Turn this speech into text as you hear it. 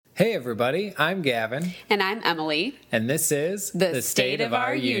Hey everybody, I'm Gavin. And I'm Emily. And this is The State of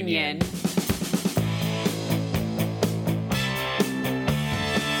Our Union.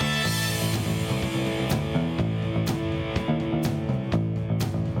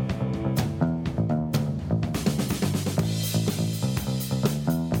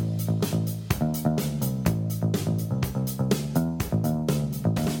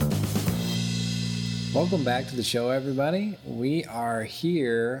 Welcome back to the show, everybody. We are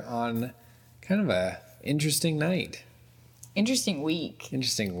here on kind of a interesting night. Interesting week,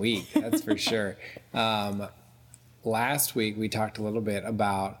 that's for sure. Last week we talked a little bit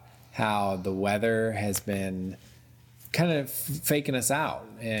about how the weather has been kind of faking us out.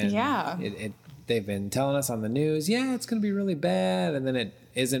 And yeah. They've been telling us on the news, yeah, it's going to be really bad, and then it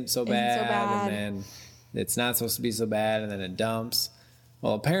isn't so bad, and then it's not supposed to be so bad, and then it dumps.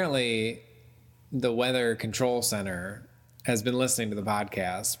 Well, apparently the Weather Control Center has been listening to the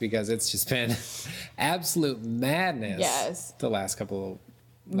podcast because it's just been absolute madness the last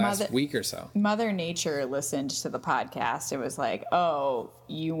week or so. Mother Nature listened to the podcast. It was like, oh,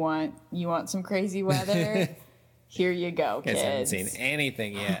 you want some crazy weather? Here you go, kids. I haven't seen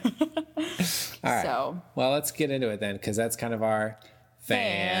anything yet. All right. Well, let's get into it then, because that's kind of our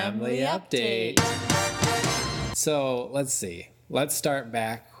family update. So let's see. Let's start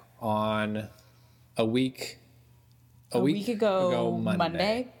back on a week ago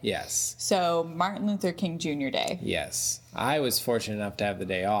Monday. Yes. So Martin Luther King Jr. Day. Yes. I was fortunate enough to have the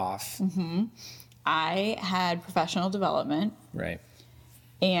day off. Mm-hmm. I had professional development. Right.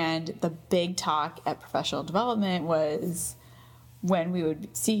 And the big talk at professional development was when we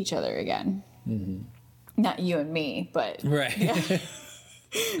would see each other again. Mm-hmm. Not you and me, but right.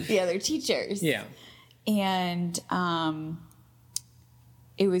 The other teachers. Yeah. And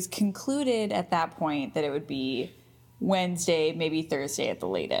it was concluded at that point that it would be Wednesday, maybe Thursday at the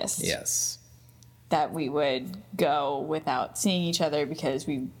latest. Yes. That we would go without seeing each other because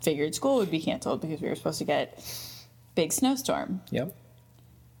we figured school would be canceled because we were supposed to get big snowstorm. Yep.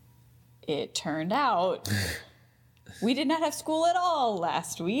 It turned out we did not have school at all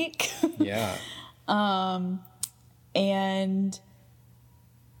last week. Yeah. And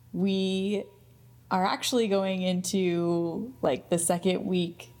we are actually going into like the second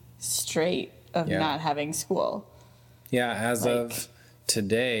week straight of not having school. Yeah, as of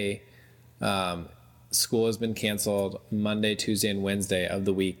today, school has been canceled Monday, Tuesday, and Wednesday of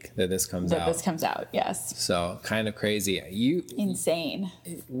the week that this comes out. Yes. So kind of crazy. Insane.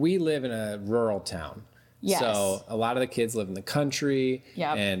 We live in a rural town. Yes. So a lot of the kids live in the country,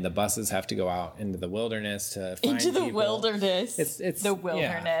 and the buses have to go out into the wilderness to find into the people. Wilderness. It's the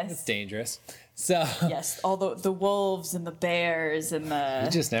wilderness. Yeah, it's dangerous. So yes, all the wolves and the bears and the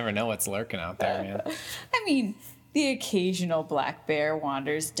you just never know what's lurking out there, man. I mean, the occasional black bear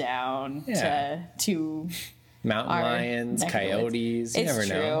wanders down to mountain lions, coyotes. You never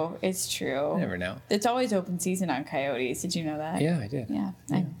know. It's true. You never know. It's always open season on coyotes. Did you know that? Yeah, I did. Yeah,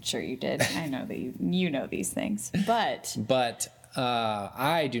 I'm sure you did. I know that you know these things. But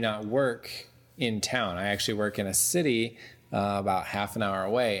I do not work in town. I actually work in a city about half an hour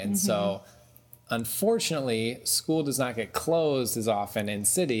away. And so unfortunately, school does not get closed as often in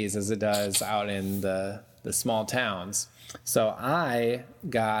cities as it does out in the small towns. So I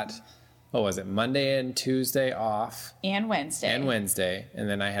got, Monday and Tuesday off. And Wednesday. And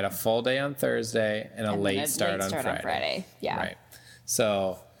then I had a full day on Thursday and a late start on Friday. Yeah. Right.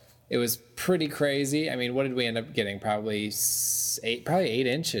 So it was pretty crazy. I mean, what did we end up getting? Probably 8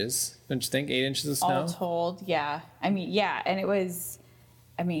 inches. Don't you think? 8 inches of snow? All told, yeah. I mean, yeah. And it was,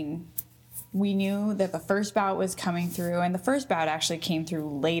 we knew that the first bout was coming through, and the first bout actually came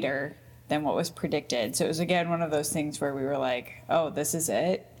through later than what was predicted. So it was, again, one of those things where we were like, oh, this is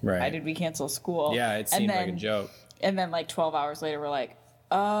it? Right. Why did we cancel school? Yeah, it seemed like a joke. And then like 12 hours later, we're like,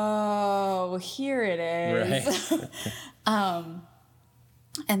 oh, here it is. Right.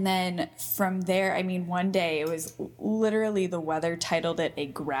 And then from there, one day it was literally the weather titled it a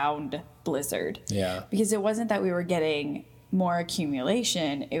ground blizzard. Yeah. Because it wasn't that we were getting more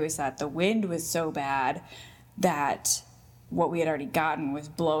accumulation. It was that the wind was so bad that what we had already gotten was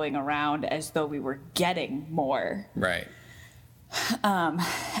blowing around as though we were getting more. Right. And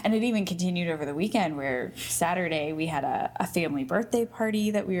it even continued over the weekend where Saturday we had a family birthday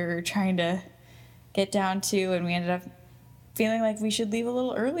party that we were trying to get down to, and we ended up feeling like we should leave a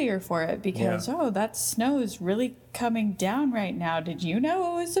little earlier for it because, that snow is really coming down right now. Did you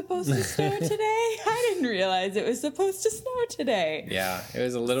know it was supposed to snow today? I didn't realize it was supposed to snow today. Yeah, it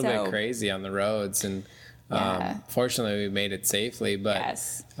was a little bit crazy on the roads, and fortunately we made it safely, but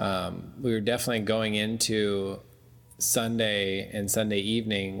we were definitely going into Sunday and Sunday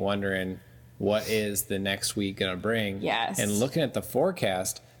evening wondering what is the next week going to bring. Yes. And looking at the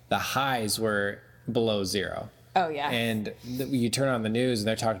forecast, the highs were below zero. Oh, yeah. And you turn on the news and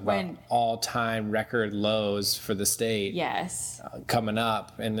they're talking about all-time record lows for the state. Yes. Coming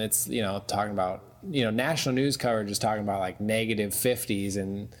up. And it's, talking about, national news coverage is talking about like negative 50s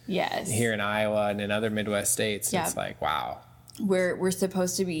and here in Iowa and in other Midwest states. Yep. It's like, wow. We're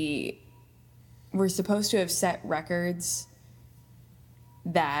supposed to have set records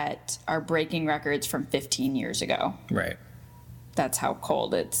that are breaking records from 15 years ago. Right. That's how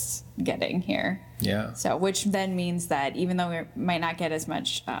cold it's getting here. Yeah. So, which then means that even though we might not get as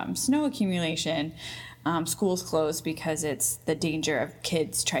much snow accumulation, schools close because it's the danger of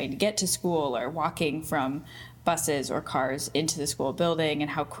kids trying to get to school or walking from buses or cars into the school building and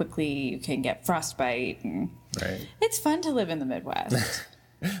how quickly you can get frostbite. And right. It's fun to live in the Midwest.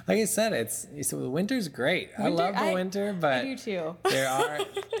 Like I said, the winter's great. I love the winter, but I do too. There are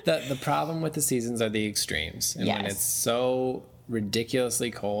the problem with the seasons are the extremes, and when it's so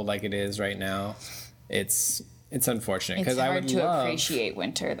ridiculously cold like it is right now, it's unfortunate because I would appreciate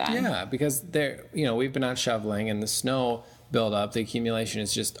winter then. Yeah, because we've been out shoveling and the snow buildup, the accumulation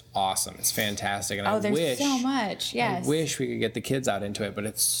is just awesome. It's fantastic, and there's so much. Yes, I wish we could get the kids out into it, but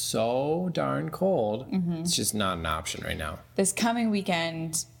it's so darn cold. Mm-hmm. It's just not an option right now. This coming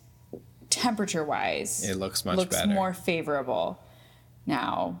weekend, temperature-wise, it looks better. More favorable.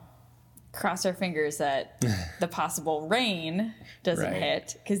 Now, cross our fingers that the possible rain doesn't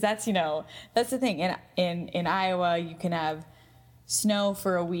hit, because that's the thing. In Iowa, you can have snow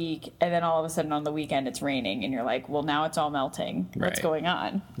for a week and then all of a sudden on the weekend it's raining and you're like, well, now it's all melting. What's going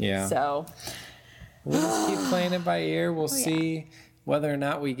on? Yeah. So we'll just keep playing it by ear. We'll see whether or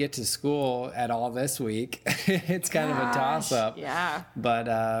not we get to school at all this week. It's kind of a toss up. Yeah. But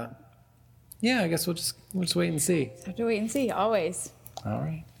I guess we'll just wait and see. Have to wait and see, always. All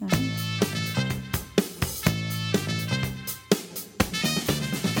right.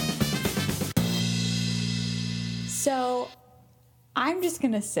 So I'm just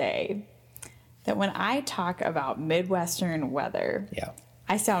going to say that when I talk about Midwestern weather,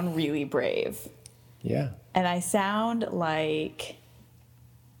 I sound really brave. Yeah. And I sound like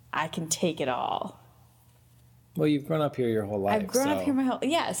I can take it all. Well, you've grown up here your whole life. I've grown up here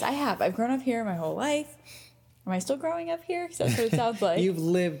yes, I have. I've grown up here my whole life. Am I still growing up here? 'Cause that's what it sounds like. You've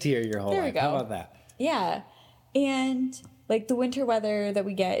lived here your whole life. We go. How about that? Yeah. And like the winter weather that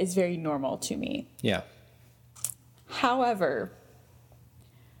we get is very normal to me. Yeah. However,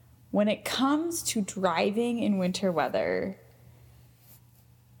 when it comes to driving in winter weather,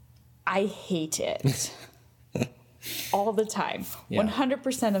 I hate it. All the time.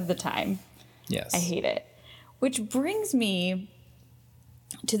 100% of the time. Yes. I hate it. Which brings me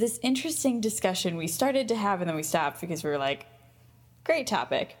to this interesting discussion we started to have and then we stopped because we were like, great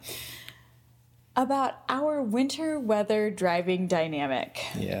topic. About our winter weather driving dynamic.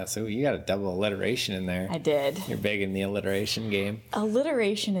 Yeah, so you got a double alliteration in there. I did. You're big in the alliteration game.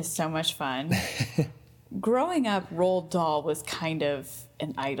 Alliteration is so much fun. Growing up, Roald Dahl was kind of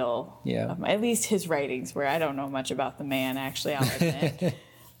an idol. Yeah. At least his writings were. I don't know much about the man, actually, I'll admit.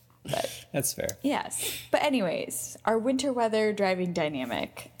 But that's fair. Yes. But anyways, our winter weather driving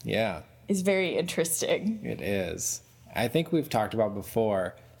dynamic is very interesting. It is. I think we've talked about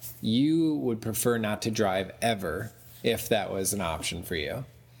before, you would prefer not to drive ever if that was an option for you.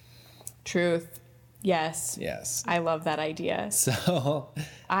 Truth. Yes. Yes. I love that idea. So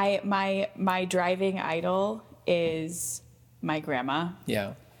my driving idol is my grandma.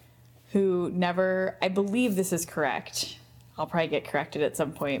 Yeah. Who never, I believe this is correct. I'll probably get corrected at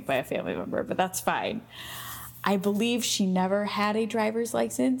some point by a family member, but that's fine. I believe she never had a driver's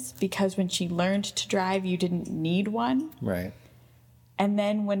license because when she learned to drive, you didn't need one. Right. And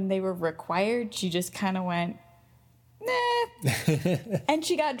then when they were required, she just kind of went, nah. And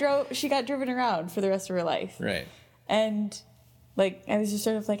she got driven around for the rest of her life. Right. And like, I was just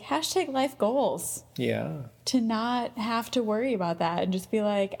sort of like, #life goals. Yeah. To not have to worry about that and just be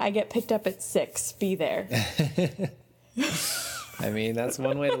like, I get picked up at 6, be there. I mean, that's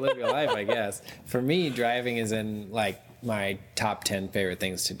one way to live your life, I guess. For me, driving is in like my top 10 favorite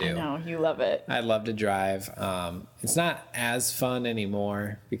things to do. I know, you love it. I love to drive. It's not as fun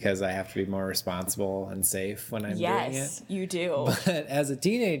anymore because I have to be more responsible and safe when I'm doing it. Yes, you do. But as a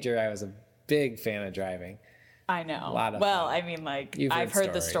teenager, I was a big fan of driving. I know. A lot of fun. I mean, like, I've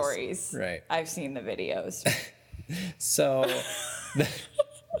heard the stories. Right. I've seen the videos. So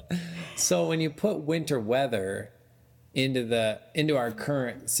when you put winter weather into our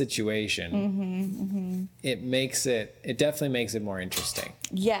current situation, it definitely makes it more interesting.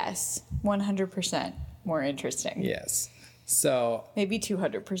 Yes, 100%. more interesting. Yes. So maybe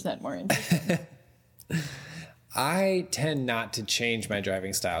 200% more interesting. I tend not to change my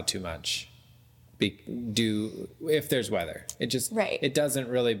driving style too much. If there's weather, it just it doesn't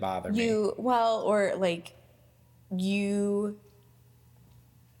really bother me. Or like you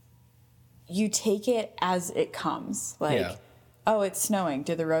take it as it comes. Like, oh, it's snowing.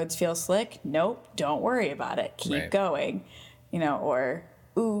 Do the roads feel slick? Nope. Don't worry about it. Keep going. Or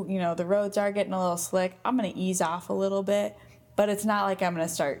ooh, the roads are getting a little slick. I'm gonna ease off a little bit, but it's not like I'm gonna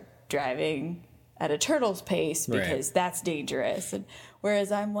start driving at a turtle's pace because that's dangerous. And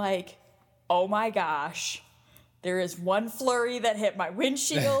whereas I'm like, oh my gosh, there is one flurry that hit my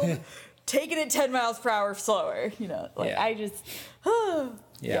windshield, taking it 10 miles per hour slower. I just,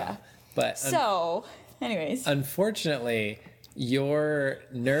 But so, anyways. Unfortunately, your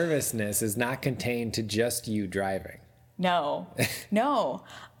nervousness is not contained to just you driving. No.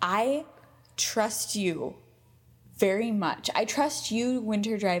 I trust you very much. I trust you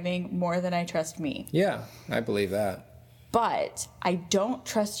winter driving more than I trust me. Yeah, I believe that. But I don't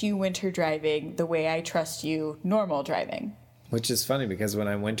trust you winter driving the way I trust you normal driving. Which is funny because when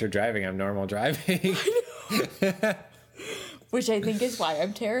I'm winter driving, I'm normal driving. Which I think is why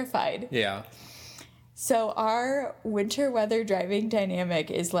I'm terrified. Yeah. So our winter weather driving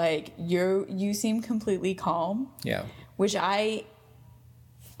dynamic is like you seem completely calm. Yeah. Which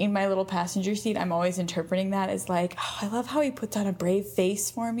in my little passenger seat, I'm always interpreting that as like, oh, I love how he puts on a brave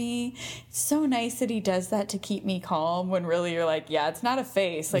face for me. It's so nice that he does that to keep me calm, when really you're like, yeah, it's not a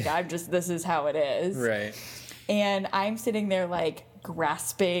face. Like, this is how it is. Right. And I'm sitting there like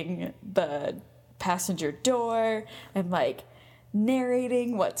grasping the passenger door and like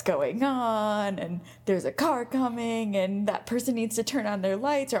narrating what's going on, and there's a car coming and that person needs to turn on their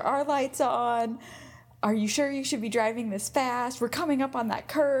lights, or our lights on. Are you sure you should be driving this fast? We're coming up on that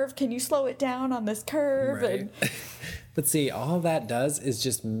curve. Can you slow it down on this curve? Right. But see, all that does is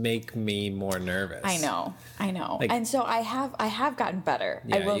just make me more nervous. I know. Like, and so I have gotten better.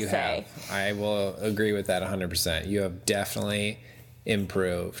 Yeah, I will say. I will agree with that 100%. You have definitely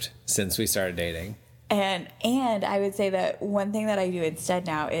improved since we started dating. And I would say that one thing that I do instead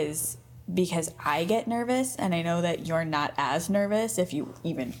now is, because I get nervous and I know that you're not as nervous, if you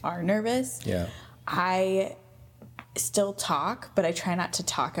even are nervous. Yeah. I still talk, but I try not to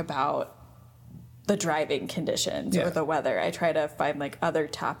talk about the driving conditions or the weather. I try to find like other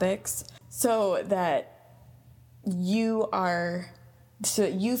topics so that you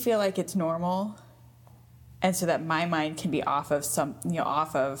feel like it's normal, and so that my mind can be off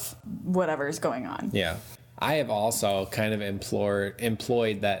of whatever's going on. Yeah. I have also kind of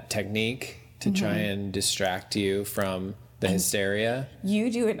employed that technique to try and distract you from the hysteria.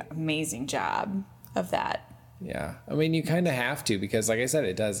 You do an amazing job of that. Yeah. I mean, you kind of have to, because like I said,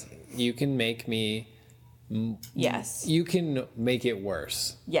 it does. You can make me. Yes. You can make it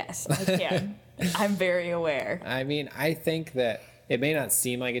worse. Yes, I can. I'm very aware. I mean, I think that it may not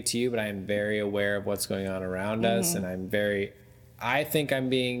seem like it to you, but I am very aware of what's going on around us. And I think I'm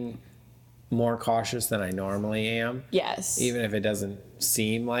being more cautious than I normally am. Yes. Even if it doesn't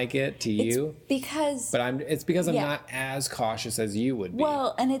seem like it to you. It's because I'm not as cautious as you would be.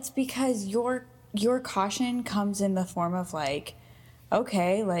 Well, and it's because your caution comes in the form of like,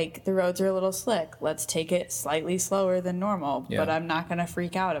 okay, like the roads are a little slick. Let's take it slightly slower than normal, but I'm not going to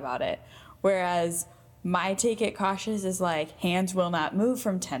freak out about it. Whereas my take it cautious is like, hands will not move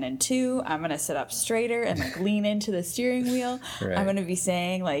from 10 and 2. I'm going to sit up straighter and like lean into the steering wheel. Right. I'm going to be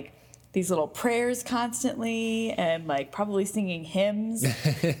saying like these little prayers constantly and like probably singing hymns,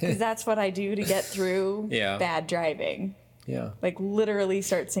 because that's what I do to get through bad driving. Yeah. Like literally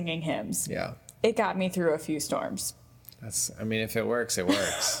start singing hymns. Yeah. It got me through a few storms. If it works, it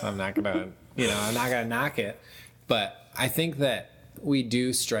works. I'm not going to knock it. But I think that we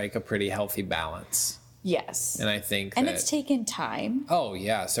do strike a pretty healthy balance. Yes. And I think and it's taken time. Oh,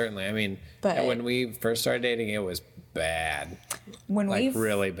 yeah, certainly. I mean, but when we first started dating, it was bad.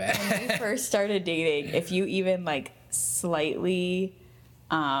 Really bad. When we first started dating, if you even like slightly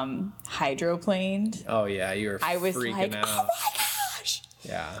hydroplaned. Oh, yeah, you were freaking out. I was like, oh my gosh.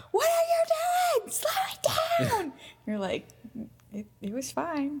 Yeah. What are you doing? Slow it down. You're like, it was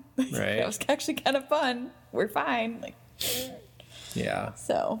fine. Right. It was actually kind of fun. We're fine. Like. Yeah.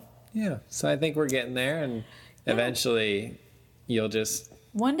 So. Yeah. So I think we're getting there, and eventually you'll just.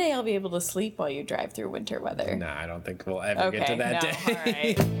 One day I'll be able to sleep while you drive through winter weather. No, I don't think we'll ever get to that day. All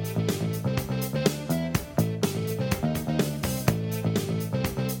right.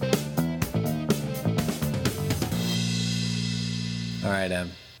 All right,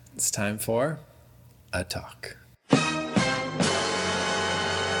 Em. It's time for a talk.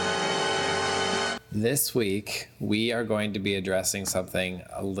 this week we are going to be addressing something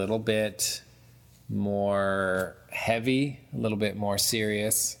a little bit more heavy, a little bit more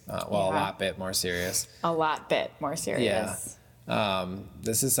serious. A lot bit more serious. A lot bit more serious. Yeah.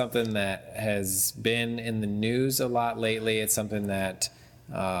 This is something that has been in the news a lot lately. It's something that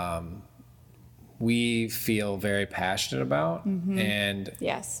we feel very passionate about. And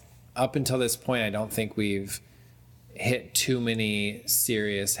yes, up until this point, I don't think we've hit too many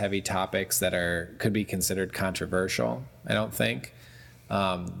serious, heavy topics that could be considered controversial. I don't think.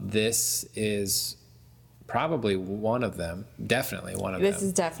 This is probably one of them. Definitely one of them. This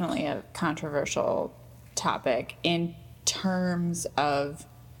is definitely a controversial topic in terms of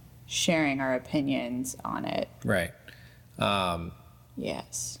sharing our opinions on it. Right.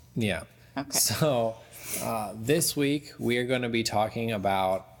 Yes. Yeah. Okay. So this week we are going to be talking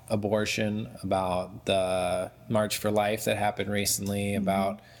about abortion, about the March for Life that happened recently,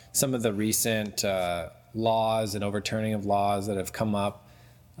 about some of the recent laws and overturning of laws that have come up,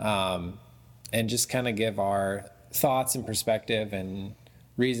 and just kind of give our thoughts and perspective and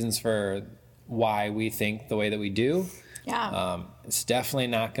reasons for why we think the way that we do. Yeah. It's definitely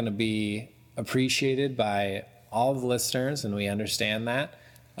not going to be appreciated by all the listeners, and we understand that.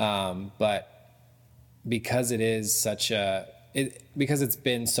 But because it is because it's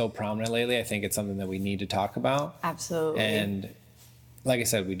been so prominent lately, I think it's something that we need to talk about. Absolutely. And like I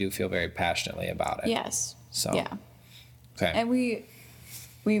said, we do feel very passionately about it. Yes. So, yeah. Okay. And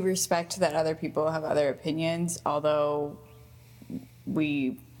we respect that other people have other opinions, although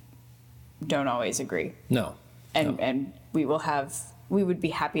we don't always agree. No. And we would be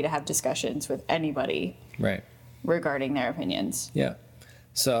happy to have discussions with anybody. Right. Regarding their opinions. Yeah.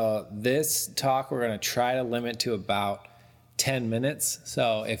 So this talk, we're going to try to limit to about 10 minutes.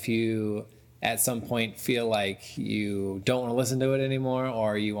 So if you at some point feel like you don't want to listen to it anymore,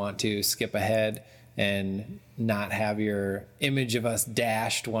 or you want to skip ahead and not have your image of us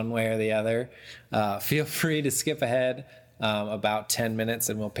dashed one way or the other, feel free to skip ahead about 10 minutes,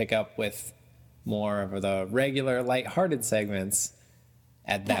 and we'll pick up with more of the regular lighthearted segments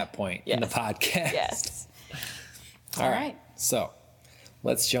at that point in the podcast. Yes. All right. So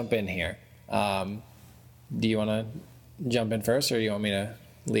let's jump in here. Do you want to jump in first, or do you want me to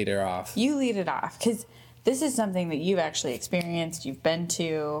lead her off? You lead it off, because this is something that you've actually experienced, you've been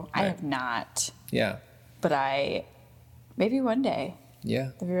to. Right. I have not. Yeah. But maybe one day.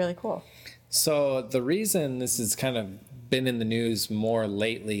 Yeah. That'd be really cool. So the reason this has kind of been in the news more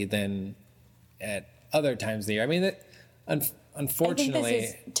lately than at other times of the year, I mean, unfortunately, I think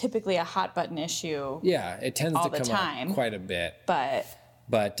this is typically a hot button issue. Yeah, it tends to come up quite a bit. But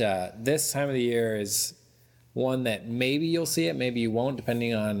this time of the year is one that maybe you'll see it, maybe you won't,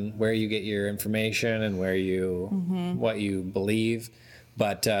 depending on where you get your information and what you believe.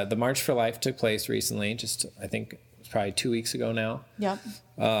 But the March for Life took place recently, just I think it was probably 2 weeks ago now. Yep.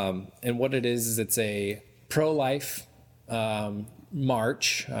 And what it is it's a pro-life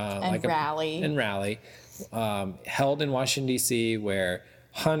march and rally held in Washington, D.C., where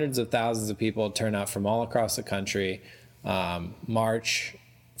hundreds of thousands of people turn out from all across the country, march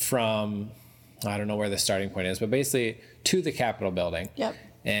from, I don't know where the starting point is, but basically to the Capitol building. Yep.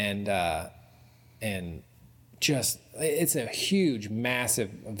 And just, it's a huge, massive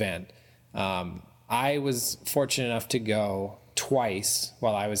event. I was fortunate enough to go twice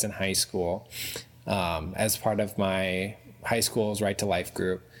while I was in high school, as part of my high school's Right to Life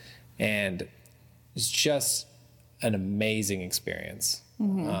group. And it's just an amazing experience.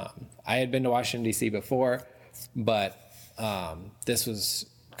 I had been to Washington, D.C. before, but this was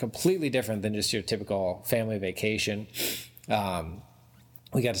completely different than just your typical family vacation.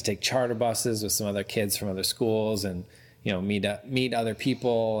 We got to take charter buses with some other kids from other schools, and meet other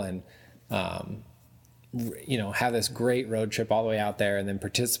people, and have this great road trip all the way out there, and then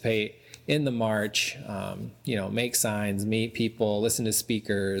participate in the march. Make signs, meet people, listen to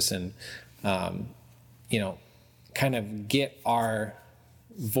speakers, and kind of get our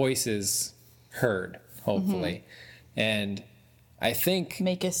voices heard, hopefully. And I think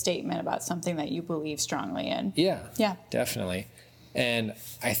make a statement about something that you believe strongly in. Yeah, definitely. And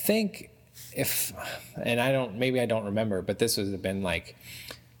I think maybe I don't remember, but this would have been like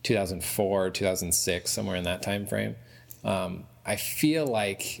 2004, 2006, somewhere in that time frame. I feel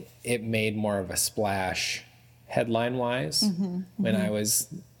like it made more of a splash headline wise when I was,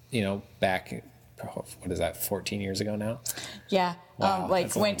 back, what is that, 14 years ago now? Yeah. Wow,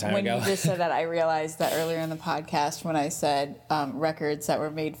 when you just said that, I realized that earlier in the podcast when I said records that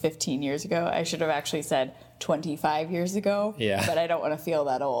were made 15 years ago, I should have actually said 25 years ago. Yeah. But I don't want to feel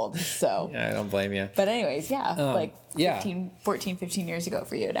that old. So yeah, I don't blame you. But anyways, 14, 15 years ago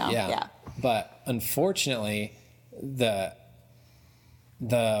for you now. Yeah. But unfortunately, the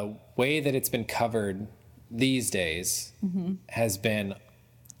way that it's been covered these days has been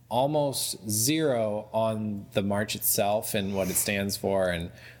almost zero on the march itself and what it stands for,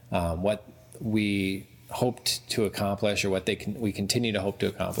 and what we hoped to accomplish, or what we continue to hope to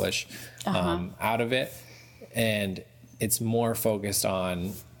accomplish out of it. And it's more focused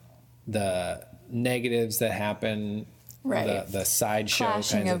on the negatives that happen, the sideshow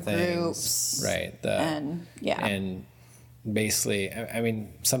kinds of things, groups, right? And basically, I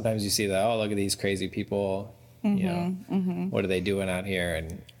mean, sometimes you see that, oh, look at these crazy people, you know, what are they doing out here?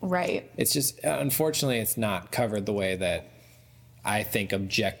 And it's just, unfortunately, it's not covered the way that I think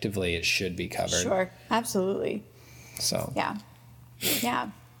objectively it should be covered. Sure, absolutely. So yeah.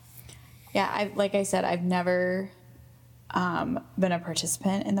 Like I said, I've never been a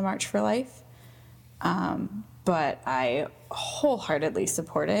participant in the March for Life, but I wholeheartedly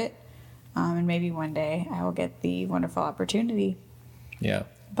support it, and maybe one day I will get the wonderful opportunity. Yeah.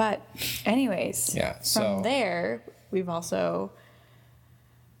 But anyways, from there, we've also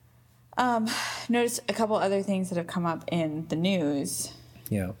noticed a couple other things that have come up in the news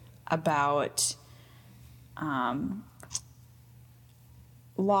about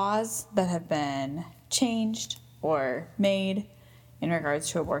laws that have been changed or made in regards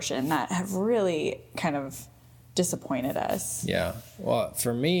to abortion that have really kind of disappointed us. Yeah. Well,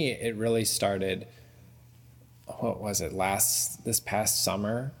 for me, it really started, what was it, this past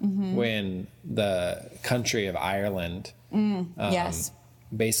summer, when the country of Ireland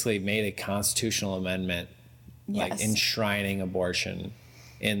basically made a constitutional amendment, like enshrining abortion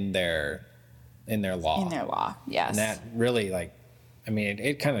in their law. In their law, yes. And that really, like, I mean,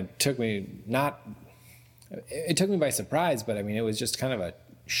 it kind of took me it took me by surprise, but I mean, it was just kind of a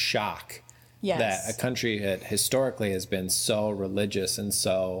shock that a country that historically has been so religious and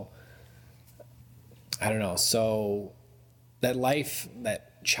so, I don't know, so that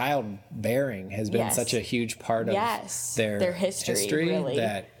childbearing has been such a huge part of their history really.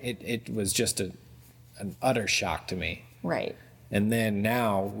 That it was just an utter shock to me. Right. And then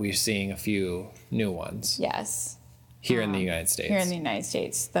now we're seeing a few new ones. Yes. Here in the United States. Here in the United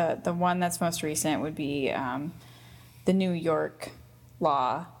States. The one that's most recent would be the New York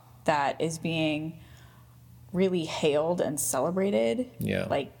law that is being really hailed and celebrated. Yeah.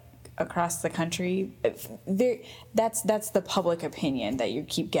 Like across the country. That's the public opinion that you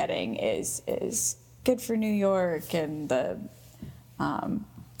keep getting is good for New York, and the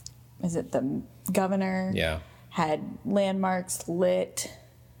governor had landmarks lit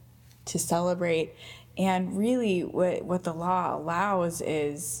to celebrate. And really what the law allows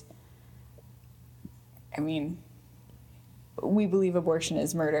is, I mean, we believe abortion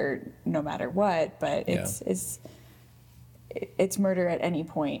is murder no matter what, but it's murder at any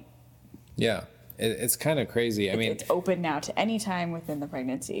point. Yeah, it's kind of crazy. I mean, it's open now to any time within the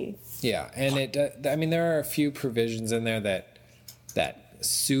pregnancy. Yeah, and I mean, there are a few provisions in there that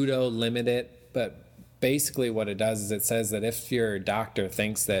pseudo limit it, but basically what it does is it says that if your doctor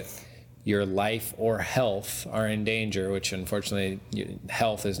thinks that your life or health are in danger, which unfortunately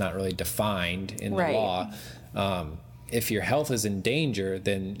health is not really defined in the law. If your health is in danger,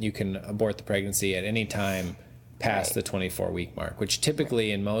 then you can abort the pregnancy at any time past the 24-week mark, which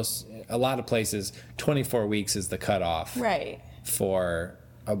typically in a lot of places, 24 weeks is the cutoff for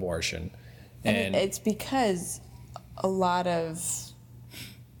abortion. And it's because a lot of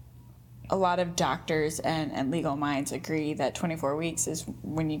doctors and legal minds agree that 24 weeks is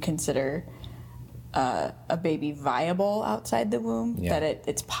when you consider a baby viable outside the womb, that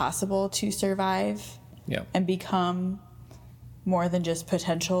it's possible to survive and become more than just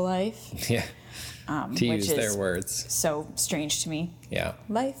potential life. Yeah, to use their words. So strange to me. Yeah.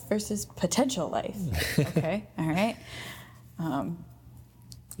 Life versus potential life. Okay, all right.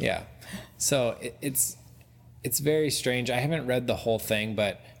 Yeah, so it's very strange. I haven't read the whole thing,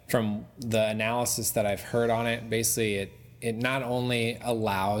 but from the analysis that I've heard on it, basically it not only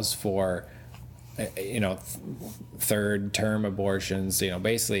allows for, third term abortions,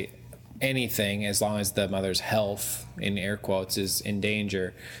 basically anything as long as the mother's health, in air quotes, is in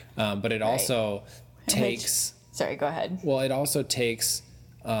danger. But it also takes... Sorry, go ahead. Well, it also takes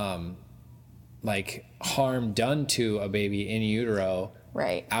like harm done to a baby in utero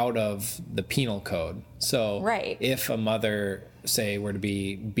out of the penal code. So if a mother, say, were to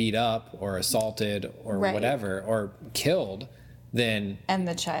be beat up or assaulted or whatever, or killed, then... And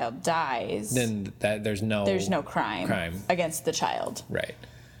the child dies. Then there's no crime against the child. Right.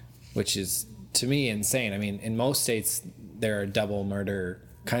 Which is, to me, insane. I mean, in most states, there are double murder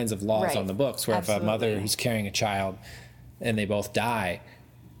kinds of laws on the books, where if a mother who's carrying a child and they both die,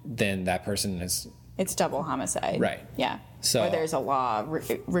 then that person is... It's double homicide. Right. Yeah. So, or there's a law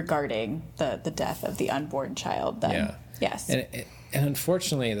regarding the death of the unborn child. Then, yeah. Yes. And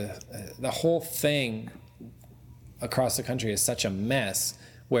unfortunately, the whole thing across the country is such a mess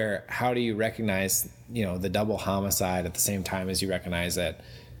where how do you recognize, the double homicide at the same time as you recognize that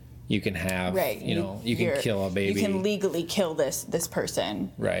you can have, right. You can kill a baby. You can legally kill this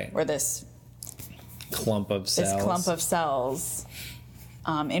person. Right. Or this clump of cells. This clump of cells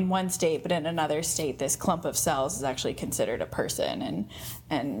in one state, but in another state, this clump of cells is actually considered a person.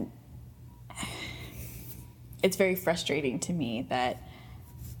 And it's very frustrating to me that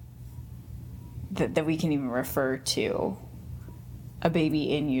we can even refer to a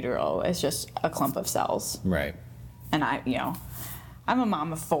baby in utero as just a clump of cells. Right. And I'm a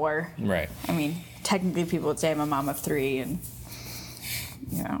mom of 4. Right. I mean, technically people would say I'm a mom of 3 and,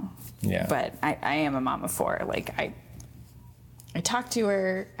 Yeah. But I am a mom of 4. Like, I talk to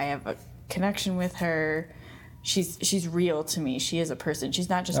her. I have a connection with her. She's real to me. She is a person. She's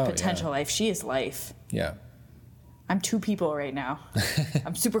not just potential life. She is life. Yeah. I'm 2 people right now.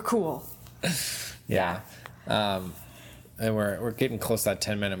 I'm super cool. Yeah. And we're getting close to that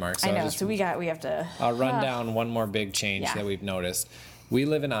 10-minute mark. So I know. So we have to. I'll run down one more big change that we've noticed. We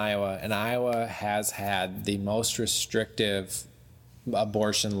live in Iowa, and Iowa has had the most restrictive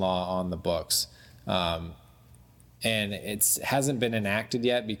abortion law on the books. And it hasn't been enacted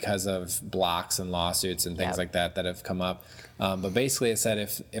yet because of blocks and lawsuits and things like that have come up. But basically it said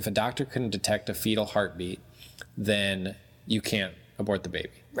if a doctor couldn't detect a fetal heartbeat, then you can't abort the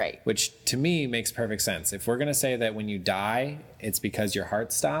baby. Right. Which to me makes perfect sense. If we're going to say that when you die, it's because your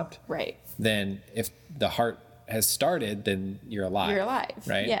heart stopped. Right. Then if the heart has started, then you're alive. You're alive.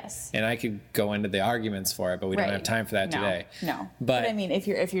 Right. Yes. And I could go into the arguments for it, but we don't have time for that today. No. But I mean, if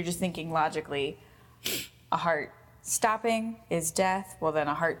you're just thinking logically, a heart stopping is death. Well, then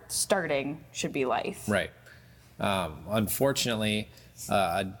a heart starting should be life. Right. Unfortunately,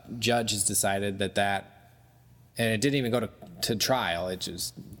 a judge has decided that, and it didn't even go to trial. It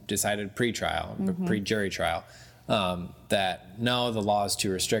just decided pre-trial, pre-jury trial, that no, the law is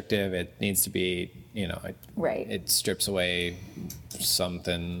too restrictive. It needs to be, it strips away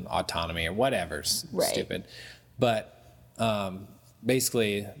something, autonomy or whatever, stupid. But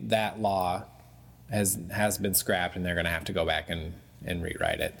basically that law has been scrapped, and they're going to have to go back and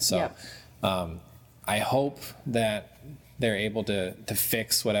rewrite it. So I hope that they're able to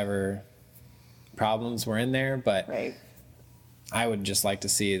fix whatever problems were in there, but I would just like to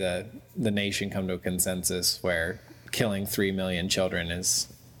see the nation come to a consensus where killing 3 million children is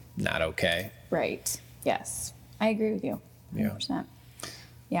not okay. Right. Yes. I agree with you. 100%.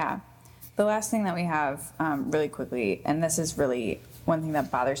 Yeah. The last thing that we have really quickly, and this is really one thing that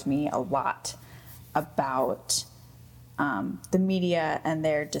bothers me a lot about the media and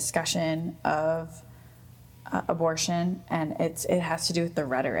their discussion of abortion, and it has to do with the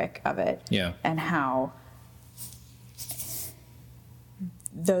rhetoric of it. Yeah. And how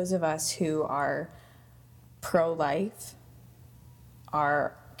those of us who are pro-life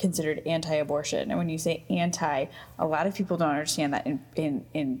are considered anti-abortion. And when you say anti, a lot of people don't understand that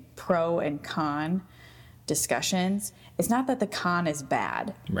in pro and con discussions, it's not that the con is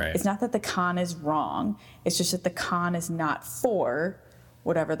bad. Right. It's not that the con is wrong. It's just that the con is not for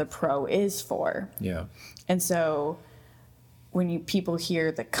whatever the pro is for. Yeah. And so when people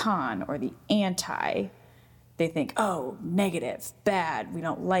hear the con or the anti, they think, oh, negative, bad, we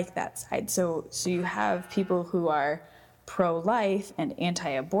don't like that side. So you have people who are pro-life and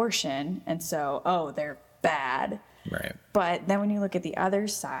anti-abortion, and so, oh, they're bad. Right. But then when you look at the other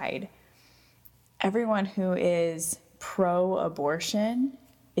side, everyone who is pro-abortion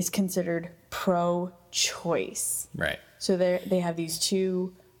is considered pro-choice. Right. So they have these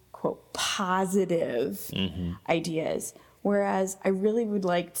two, quote, positive ideas, whereas I really would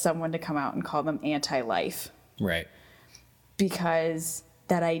like someone to come out and call them anti-life. Right. Because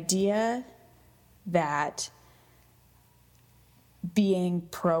that idea that being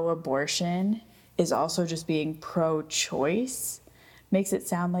pro-abortion is also just being pro-choice makes it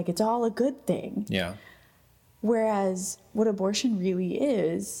sound like it's all a good thing. Yeah. Whereas what abortion really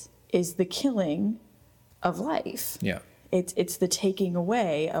is the killing of life. Yeah. It's the taking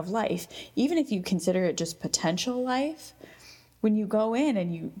away of life. Even if you consider it just potential life, when you go in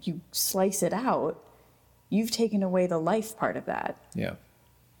and you slice it out, you've taken away the life part of that. Yeah.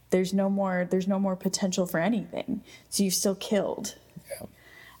 There's no more potential for anything. So you've still killed. Yeah.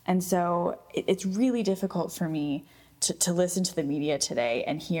 And so it's really difficult for me to listen to the media today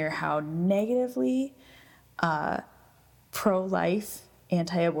and hear how negatively pro-life,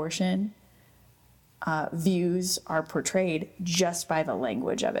 anti-abortion views are portrayed just by the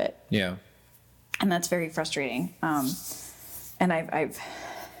language of it. Yeah. And that's very frustrating. And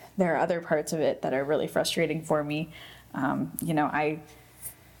there are other parts of it that are really frustrating for me. You know, I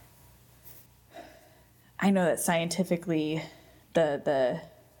know that scientifically the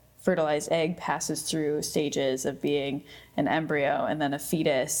fertilized egg passes through stages of being an embryo and then a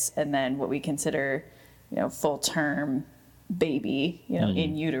fetus and then what we consider, you know, full term baby, you know,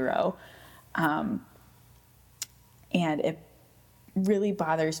 in utero. And it really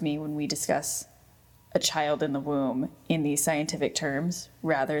bothers me when we discuss a child in the womb in these scientific terms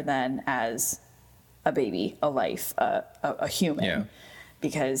rather than as a baby, a life, a human. Yeah.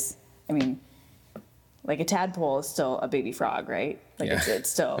 Because, I mean, like a tadpole is still a baby frog, right? Like it's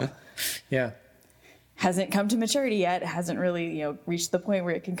still Yeah. hasn't come to maturity yet. It hasn't really, you know, reached the point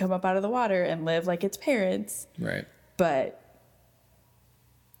where it can come up out of the water and live like its parents. Right. But,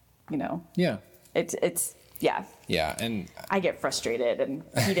 you know. Yeah. It's yeah. Yeah. And I get frustrated and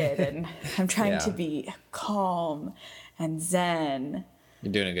heated and I'm trying to be calm and zen.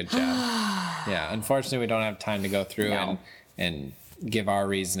 you're doing a good job. Yeah. Unfortunately, we don't have time to go through and give our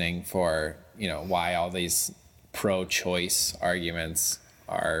reasoning for, you know, why all these pro-choice arguments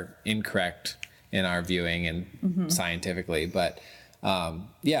are incorrect in our viewing and scientifically. But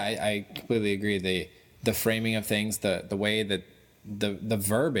I completely agree. The framing of things, the way that the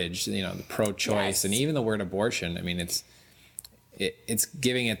verbiage, you know, the pro-choice and even the word abortion, I mean, it's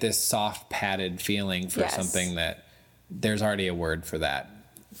giving it this soft padded feeling for something that there's already a word for that.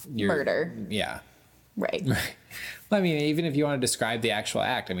 Murder. Yeah. Right. Well, I mean, even if you want to describe the actual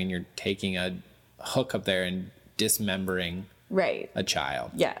act, I mean, you're taking a hook up there and dismembering a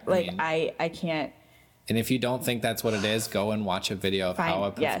child. Yeah. Like I can't. And if you don't think that's what it is, go and watch a video of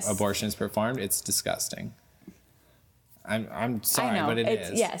how abortion is performed. It's disgusting. I'm sorry, but it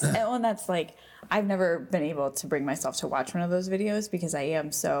is. Yes. And that's like, I've never been able to bring myself to watch one of those videos because I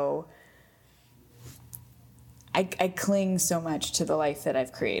am so, I cling so much to the life that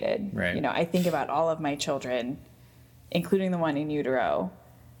I've created. Right. You know, I think about all of my children, including the one in utero,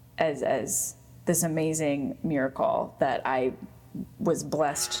 as this amazing miracle that I was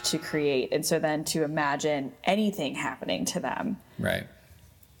blessed to create. And so then to imagine anything happening to them. Right.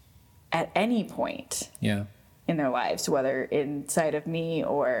 At any point. Yeah. In their lives, whether inside of me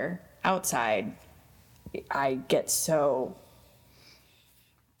or outside, I get so,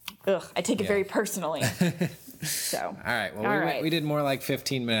 I take it very personally. So, all right. Well, we did more like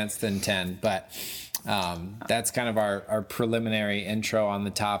 15 minutes than 10, but that's kind of our preliminary intro on the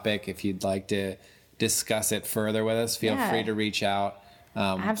topic. If you'd like to discuss it further with us, feel free to reach out.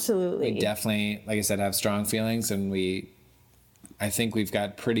 Absolutely. We definitely, like I said, have strong feelings, and I think we've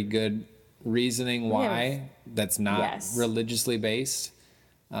got pretty good reasoning why that's not religiously based.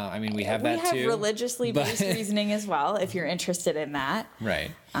 I mean, we have that too. We have religiously based reasoning as well, if you're interested in that. Right.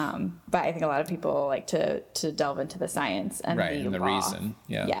 But I think a lot of people like to delve into the science and the law. Reason.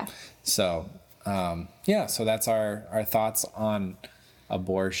 Yeah. So, so that's our thoughts on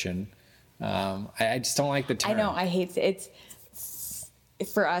abortion. I just don't like the term. I know. I hate it.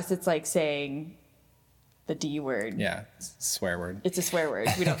 For us, it's like saying the D word. Yeah. Swear word. It's a swear word.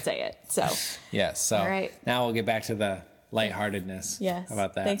 We don't say it. So. Yes. So all right. Now we'll get back to the lightheartedness. Yes. How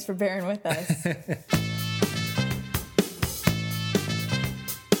about that? Thanks for bearing with us.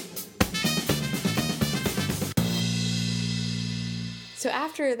 So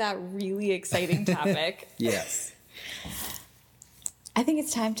after that really exciting topic. Yes. I think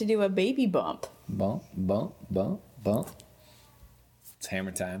it's time to do a baby bump. Bump, bump, bump, bump. It's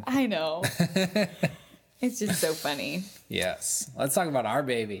hammer time. I know. It's just so funny. Yes. Let's talk about our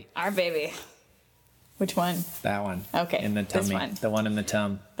baby. Our baby. Which one? That one. Okay. In the tummy. This one. The one in the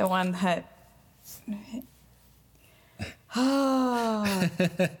tum. The one that. Oh.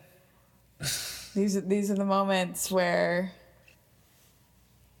 These are the moments where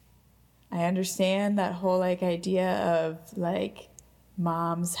I understand that whole like idea of like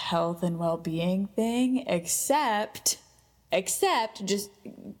mom's health and well-being thing, except just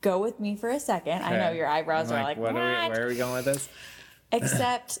go with me for a second. Okay. I know your eyebrows are like, what? Where are we going with this?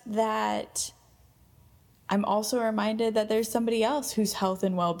 Except that I'm also reminded that there's somebody else whose health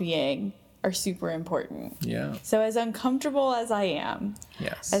and well-being are super important. Yeah. So as uncomfortable as I am,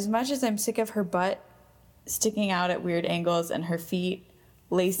 yes, as much as I'm sick of her butt sticking out at weird angles and her feet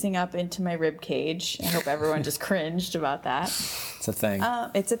lacing up into my rib cage, I hope everyone just cringed about that. It's a thing.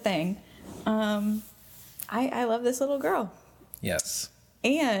 It's a thing. I love this little girl. Yes.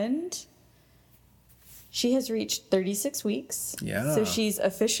 And she has reached 36 weeks. Yeah. So she's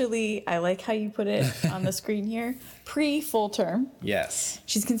officially, I like how you put it on the screen here, pre-full term. Yes.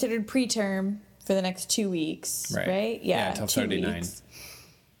 She's considered preterm for the next 2 weeks, right? Yeah, until 39. Weeks.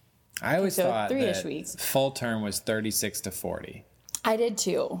 I always thought 3-ish that weeks. full term was 36 to 40. I did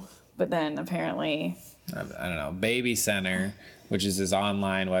too, but then apparently... I don't know, Baby Center, which is this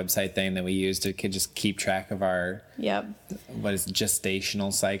online website thing that we use to just keep track of our what is it,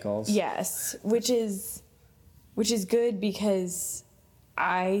 gestational cycles. Yes, which is good because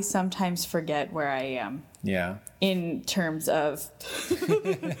I sometimes forget where I am. Yeah. In terms of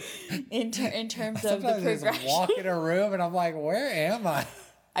in terms of the progression. I just walk in a room and I'm like, where am I?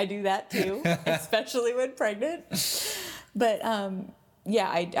 I do that too, especially when pregnant. But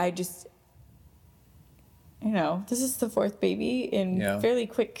I just, this is the fourth baby in fairly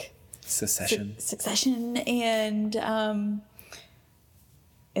quick succession, and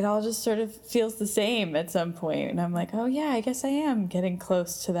it all just sort of feels the same at some point. And I'm like, oh yeah, I guess I am getting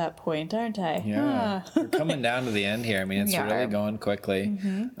close to that point, aren't I? Yeah, we're coming down to the end here. I mean, it's really going quickly.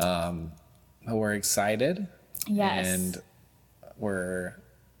 But we're excited. Yes. And we're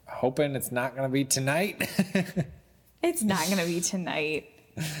hoping it's not going to be tonight. It's not going to be tonight.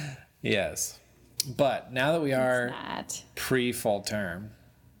 Yes. But now that we are pre-full term.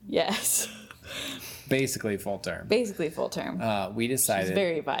 Yes. Basically full term. We decided... She's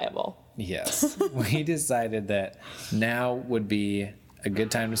very viable. Yes. We decided that now would be a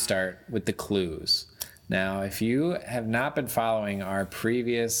good time to start with the clues. Now, if you have not been following our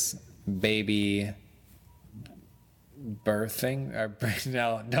previous baby birthing,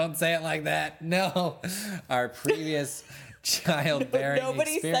 no, don't say it like that. No, our previous childbearing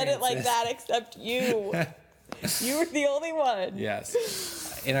Nobody said it like that except you. You were the only one.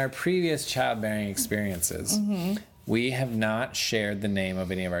 Yes. In our previous childbearing experiences, we have not shared the name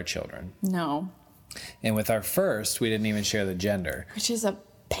of any of our children. No. And with our first, we didn't even share the gender. Which is a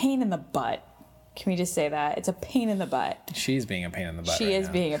pain in the butt. Can we just say that? It's a pain in the butt. She's being a pain in the butt. She is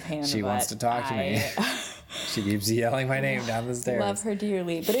being a pain in the butt. She wants to talk to me. She keeps yelling my name down the stairs. Love her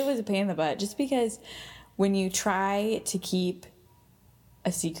dearly. But it was a pain in the butt just because when you try to keep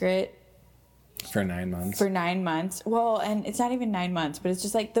a secret for 9 months. Well, and it's not even 9 months, but it's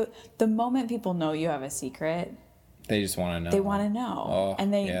just like the moment people know you have a secret, they just want to know. They want to know. Oh,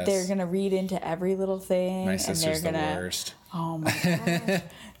 and they're going to read into every little thing. My sister's and they're the worst. Oh my gosh.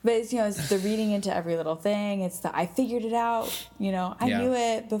 But it's, it's the reading into every little thing. It's the, I figured it out. I knew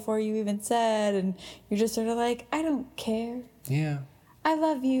it before you even said. And you're just sort of like, I don't care. Yeah. I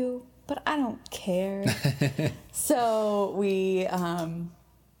love you, but I don't care. So we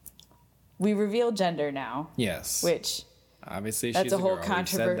reveal gender now. Yes. Which obviously that's she's a whole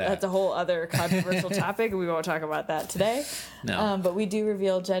That's a whole other controversial topic. We won't talk about that today. No. But we do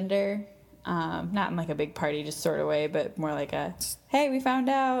reveal gender. Not in like a big party just sort of way, but more like a, hey, we found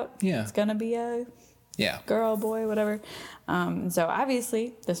out. Yeah. It's gonna be a girl, boy, whatever. So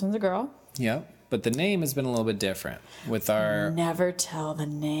obviously this one's a girl. Yep. But the name has been a little bit different with our... Never tell the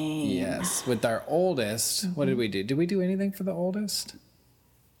name. Yes. With our oldest, what did we do? Did we do anything for the oldest?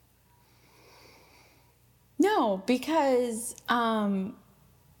 No, because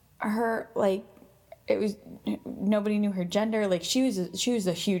her, like, it was, nobody knew her gender. Like, she was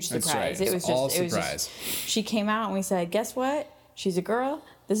a huge surprise. Right. It was just she came out and we said, guess what? She's a girl.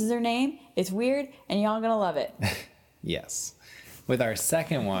 This is her name. It's weird and y'all gonna love it. Yes. With our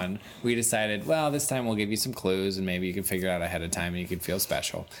second one, we decided, well, this time we'll give you some clues and maybe you can figure it out ahead of time and you could feel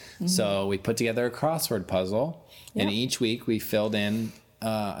special. So we put together a crossword puzzle, and each week we filled in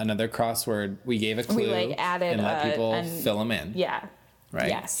another crossword. We gave a clue, we added and let people fill them in. Yeah. Right.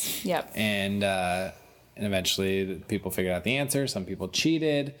 Yes. Yep. And eventually people figured out the answer. Some people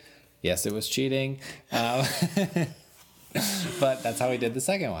cheated. Yes, it was cheating. But that's how we did the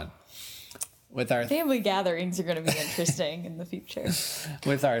second one. With our family gatherings are going to be interesting in the future.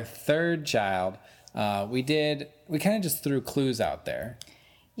 With our third child, we kind of just threw clues out there.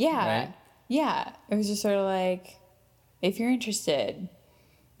 Yeah. Right? Yeah. It was just sort of like, if you're interested,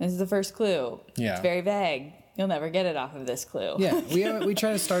 this is the first clue. Yeah. It's very vague. You'll never get it off of this clue. Yeah. We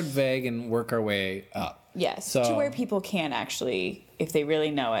try to start vague and work our way up. Yes. To where people can actually, if they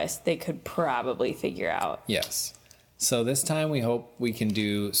really know us, they could probably figure out. Yes. So this time we hope we can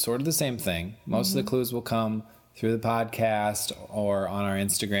do sort of the same thing. Most of the clues will come through the podcast or on our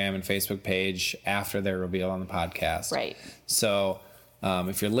Instagram and Facebook page after they're revealed on the podcast. Right. So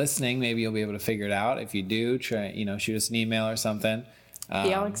if you're listening, maybe you'll be able to figure it out. If you do, try, shoot us an email or something.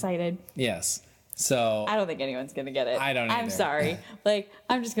 Be all excited. Yes. So I don't think anyone's going to get it. I don't either. I'm sorry.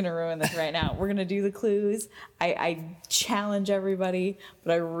 I'm just going to ruin this right now. We're going to do the clues. I challenge everybody,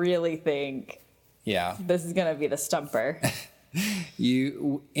 but I really think... Yeah. This is going to be the stumper.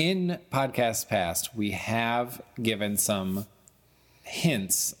 In podcasts past, we have given some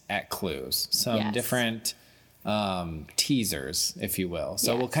hints at clues, some different teasers, if you will.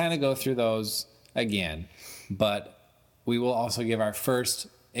 So we'll kind of go through those again, but we will also give our first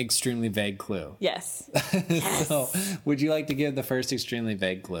extremely vague clue. Yes. So would you like to give the first extremely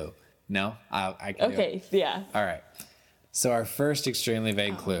vague clue? No? I can do it. Yeah. All right. So our first extremely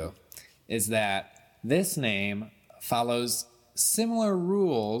vague clue is that this name follows similar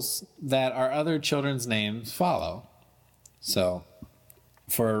rules that our other children's names follow. So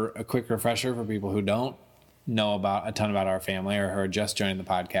for a quick refresher for people who don't know about a ton about our family or who are just joining the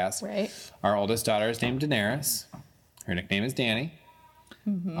podcast, right? Our oldest daughter is named Daenerys. Her nickname is Danny.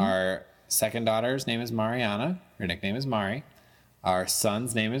 Mm-hmm. Our second daughter's name is Mariana. Her nickname is Mari. Our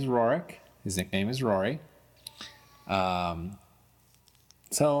son's name is Rorik. His nickname is Rory.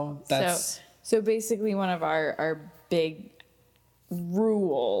 So that's... So basically one of our big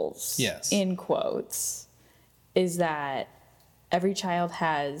rules, in quotes, is that every child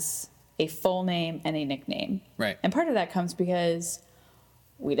has a full name and a nickname. Right. And part of that comes because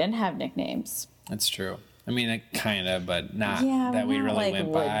we didn't have nicknames. That's true. I mean, kind of, but not that we really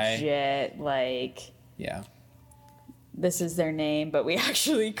went by. Legit, this is their name, but we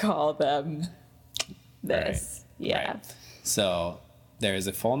actually call them this. Right. Yeah. Right. So there's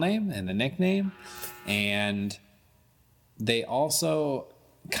a full name and a nickname, and they also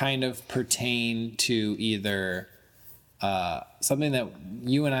kind of pertain to either something that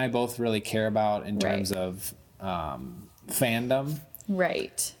you and I both really care about in terms of fandom.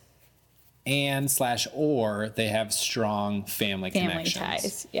 Right. And or they have strong family connections.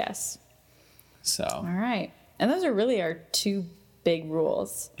 Ties, yes. So. All right. And those are really our two big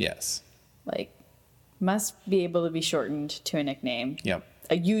rules. Yes. Must be able to be shortened to a nickname. Yep.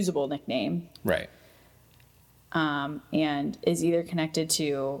 A usable nickname. Right. And is either connected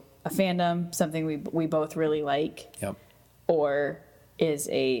to a fandom, something we both really like. Yep. Or is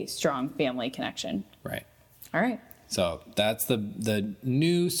a strong family connection. Right. All right. So that's the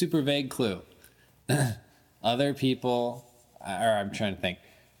new super vague clue. Other people, or I'm trying to think.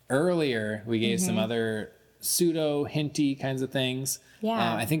 Earlier, we gave some other pseudo hinty kinds of things.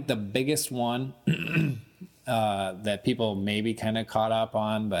 Yeah. I think the biggest one that people maybe kind of caught up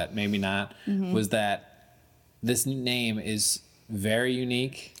on, but maybe not, was that this name is very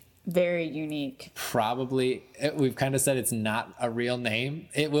unique. Very unique. Probably, we've kind of said it's not a real name.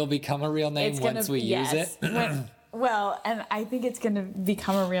 It will become a real name once we use it. Well, and I think it's going to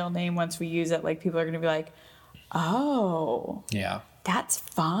become a real name once we use it. People are going to be like, oh. Yeah. That's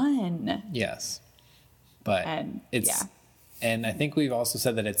fun. Yes. But and I think we've also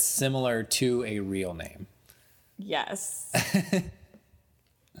said that it's similar to a real name. Yes.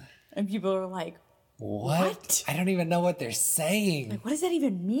 And people are like, what? I don't even know what they're saying. What does that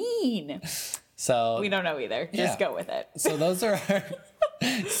even mean? So we don't know either. Just go with it. So those are our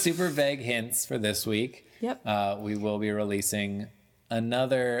super vague hints for this week. Yep. We will be releasing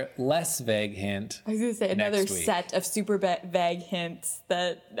another less vague hint. I was going to say another set of super vague hints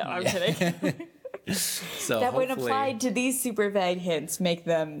that... No, I'm kidding. So that when applied to these super vague hints, make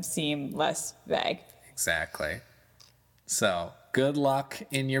them seem less vague. Exactly. So good luck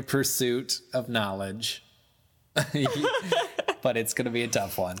in your pursuit of knowledge. But it's going to be a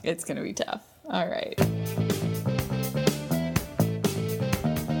tough one. It's going to be tough. All right.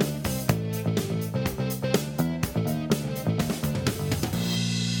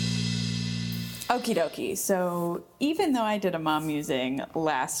 Okie dokie. So even though I did a mom musing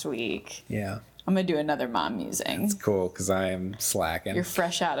last week, I'm going to do another mom musing. That's cool because I am slacking. You're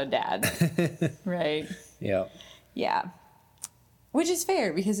fresh out of dad, right? Yep. Yeah. Which is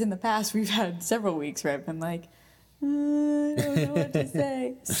fair because in the past we've had several weeks where I've been like, I don't know what to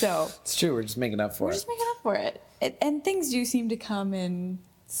say. So it's true. We're just making up for it. We're just making up for it. And things do seem to come in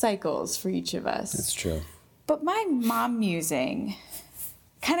cycles for each of us. It's true. But my mom musing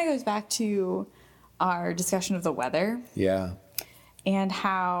kind of goes back to our discussion of the weather. Yeah. And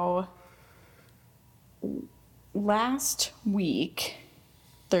how last week,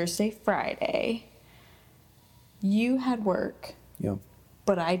 Thursday, Friday, you had work. Yep.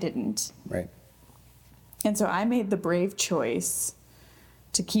 But I didn't. Right. And so I made the brave choice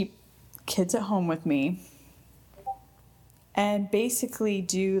to keep kids at home with me and basically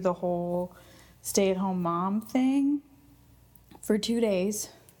do the whole stay-at-home mom thing for 2 days.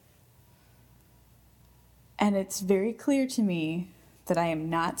 And it's very clear to me that I am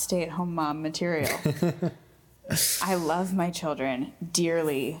not stay-at-home mom material. I love my children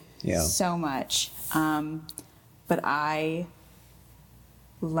dearly, so much. But I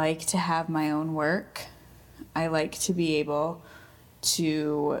like to have my own work. I like to be able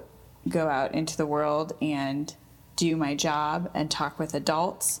to go out into the world and do my job and talk with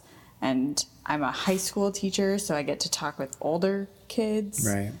adults. And I'm a high school teacher, so I get to talk with older kids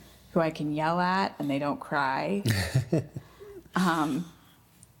who I can yell at and they don't cry.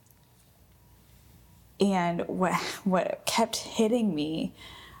 And what kept hitting me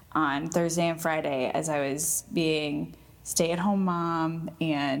on Thursday and Friday as I was being stay-at-home mom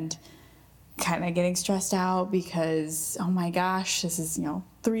and kind of getting stressed out because, oh my gosh, this is,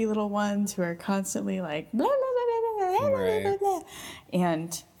 3 little ones who are constantly like, blah, blah, blah, blah, blah, blah, blah, blah.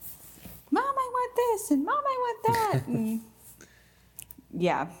 And, Mom, I want this, and Mom, I want that. And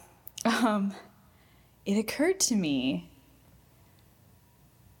yeah. It occurred to me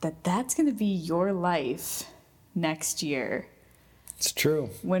that that's going to be your life next year. It's true.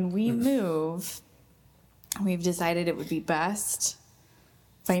 When we move, we've decided it would be best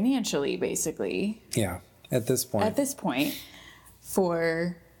financially, basically. Yeah, at this point.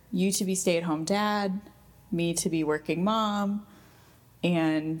 For you to be stay-at-home dad, me to be working mom,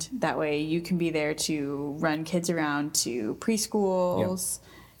 and that way you can be there to run kids around to preschools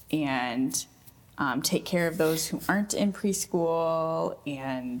and take care of those who aren't in preschool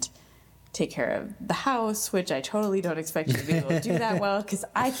and take care of the house, which I totally don't expect you to be able to do that well because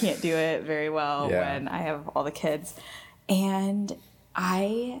I can't do it very well when I have all the kids. And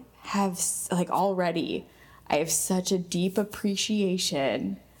I have, already, I have such a deep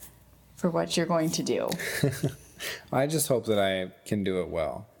appreciation for what you're going to do. I just hope that I can do it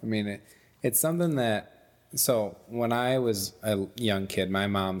well. I mean, it's something that, so when I was a young kid, my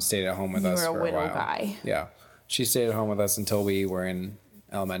mom stayed at home with us for a while. You were a widow guy. Yeah. She stayed at home with us until we were in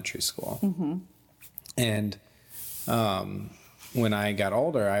elementary school. Mm-hmm. And when I got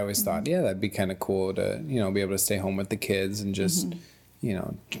older, I always thought, that'd be kind of cool to, be able to stay home with the kids and just,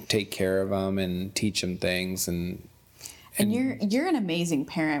 take care of them and teach them things. And you're an amazing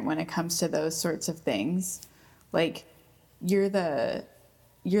parent when it comes to those sorts of things. Like, you're the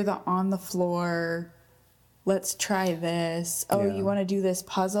on the floor, let's try this. Oh, you want to do this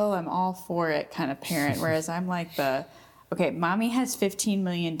puzzle? I'm all for it kind of parent. Whereas I'm like okay, mommy has 15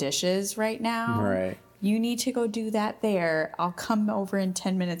 million dishes right now. Right. You need to go do that there. I'll come over in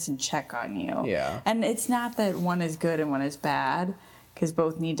 10 minutes and check on you. Yeah. And it's not that one is good and one is bad, because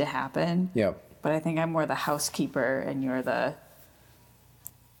both need to happen. Yep. But I think I'm more the housekeeper and you're the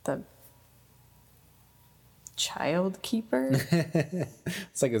child keeper.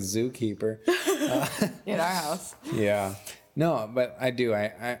 It's like a zookeeper. In our house. Yeah. No, but I do.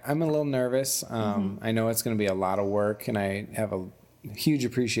 I'm a little nervous. I know it's going to be a lot of work, and I have a huge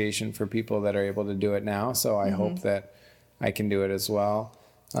appreciation for people that are able to do it now. So I hope that I can do it as well.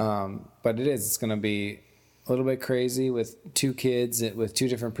 But it's going to be a little bit crazy with 2 kids with 2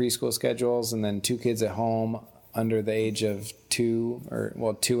 different preschool schedules, and then 2 kids at home under the age of 2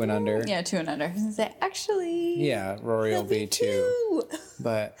 and under. Yeah, 2 and under. I was gonna say, actually. Yeah, Rory will be 2.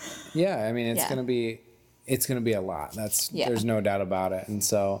 But yeah, I mean, it's gonna be a lot. There's no doubt about it. And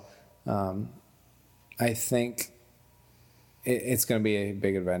so, I think it's gonna be a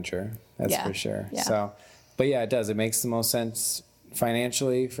big adventure. That's for sure. Yeah. So, but yeah, it does. It makes the most sense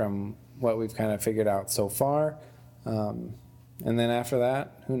financially from what we've kind of figured out so far. And then after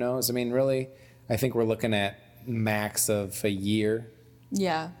that, who knows? I mean, really, I think we're looking at max of a year.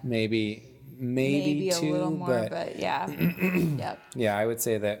 Yeah. Maybe 2, a little more, but yeah. Yep. Yeah, I would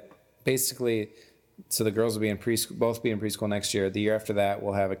say that basically, so the girls will be both be in preschool next year. The year after that,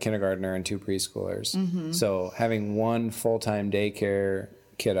 we'll have a kindergartner and 2 preschoolers. Mm-hmm. So having 1 full-time daycare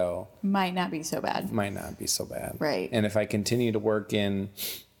kiddo might not be so bad. Right. And if I continue to work in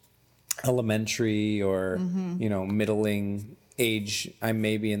elementary or, middling age, I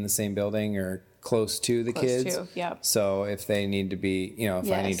may be in the same building or close to the kids. Yep. So if they need to be,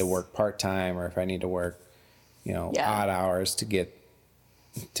 if I need to work part-time or if I need to work, odd hours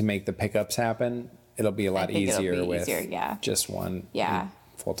to make the pickups happen, it'll be a lot easier with just one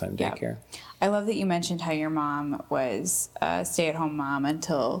full-time daycare. I love that you mentioned how your mom was a stay-at-home mom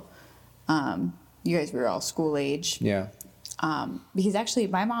until you guys were all school age. Yeah. Because actually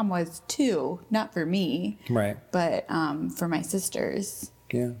my mom was too, not for me. Right. But for my sisters.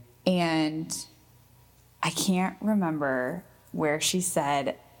 Yeah. And I can't remember where she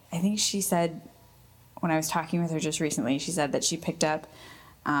said, I think she said when I was talking with her just recently, she said that she picked up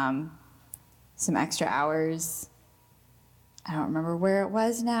some extra hours. I don't remember where it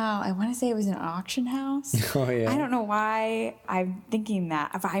was now. I want to say it was an auction house. Oh, yeah. I don't know why I'm thinking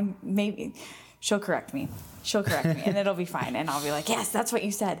that. She'll correct me. And it'll be fine. And I'll be like, yes, that's what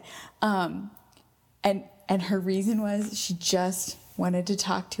you said. And her reason was she just wanted to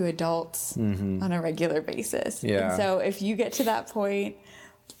talk to adults on a regular basis. Yeah. And so if you get to that point,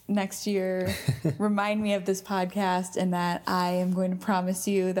 next year, remind me of this podcast, and that I am going to promise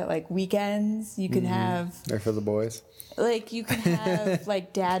you that like weekends you can have. They're for the boys. Like you can have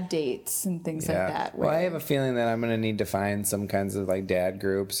like dad dates and things like that. Well, I have a feeling that I'm going to need to find some kinds of like dad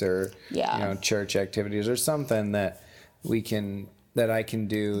groups or church activities or something that I can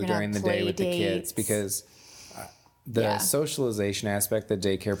do during the day with the kids, because the socialization aspect that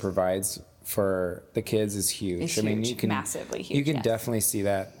daycare provides for the kids is huge. It's you can massively huge. You can definitely see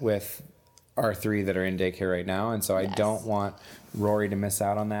that with our 3 that are in daycare right now, and so I don't want Rory to miss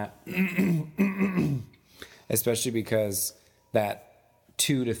out on that. Especially because that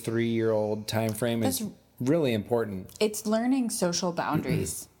 2 to 3 year old time frame is really important. It's learning social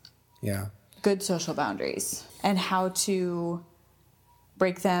boundaries. Good social boundaries, and how to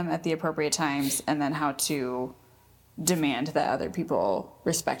break them at the appropriate times, and then how to demand that other people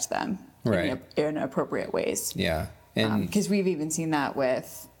respect them in appropriate ways. And because we've even seen that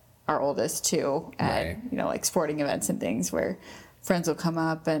with our oldest too at like sporting events and things where friends will come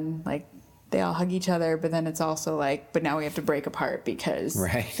up and like they all hug each other, but then it's also like, but now we have to break apart because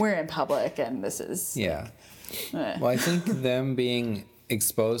we're in public and this is well, I think them being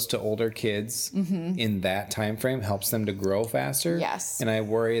exposed to older kids in that time frame helps them to grow faster. And I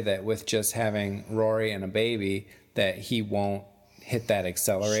worry that with just having Rory and a baby that he won't hit that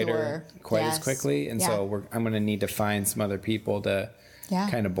accelerator quite as quickly, and so I'm going to need to find some other people to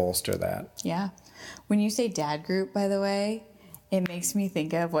kind of bolster that. When you say dad group, by the way, it makes me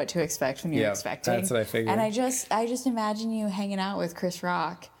think of What to Expect when you're expecting. That's what I figured. And I just imagine you hanging out with Chris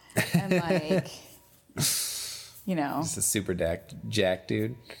Rock and like, you know, just a super jack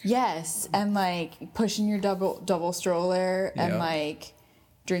dude. Yes, and like pushing your double stroller and like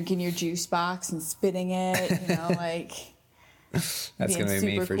drinking your juice box and spitting it. You know, like that's gonna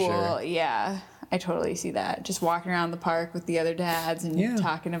be me for sure. Yeah. I totally see that. Just walking around the park with the other dads and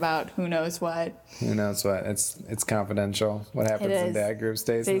talking about who knows what. Who knows what? It's confidential. What happens in dad group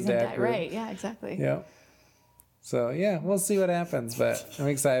stays in dad group. Right, yeah, exactly. So, we'll see what happens, but I'm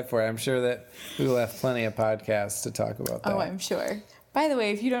excited for it. I'm sure that we will have plenty of podcasts to talk about that. Oh, I'm sure. By the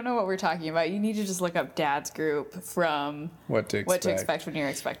way, if you don't know what we're talking about, you need to just look up Dad's Group from What to Expect When You're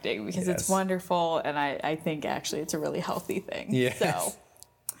Expecting, because it's wonderful, and I think actually it's a really healthy thing. Yes. So.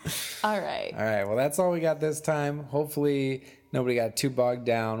 All right. Well, that's all we got this time. Hopefully nobody got too bogged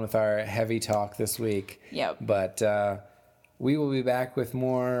down with our heavy talk this week. But we will be back with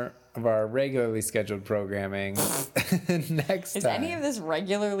more of our regularly scheduled programming next time. Is any of this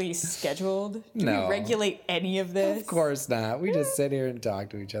regularly scheduled? Do we regulate any of this? Of course not. We just sit here and talk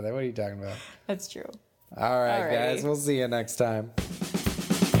to each other. What are you talking about? That's true. All right, guys. We'll see you next time.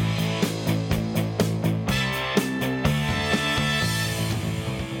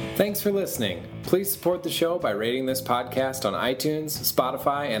 Thanks for listening. Please support the show by rating this podcast on iTunes,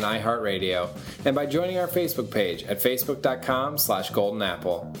 Spotify, and iHeartRadio, and by joining our Facebook page at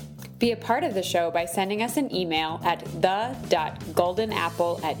facebook.com/goldenapple. Be a part of the show by sending us an email at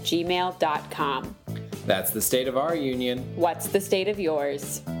the.goldenapple@gmail.com. That's the state of our union. What's the state of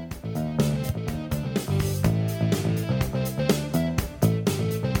yours?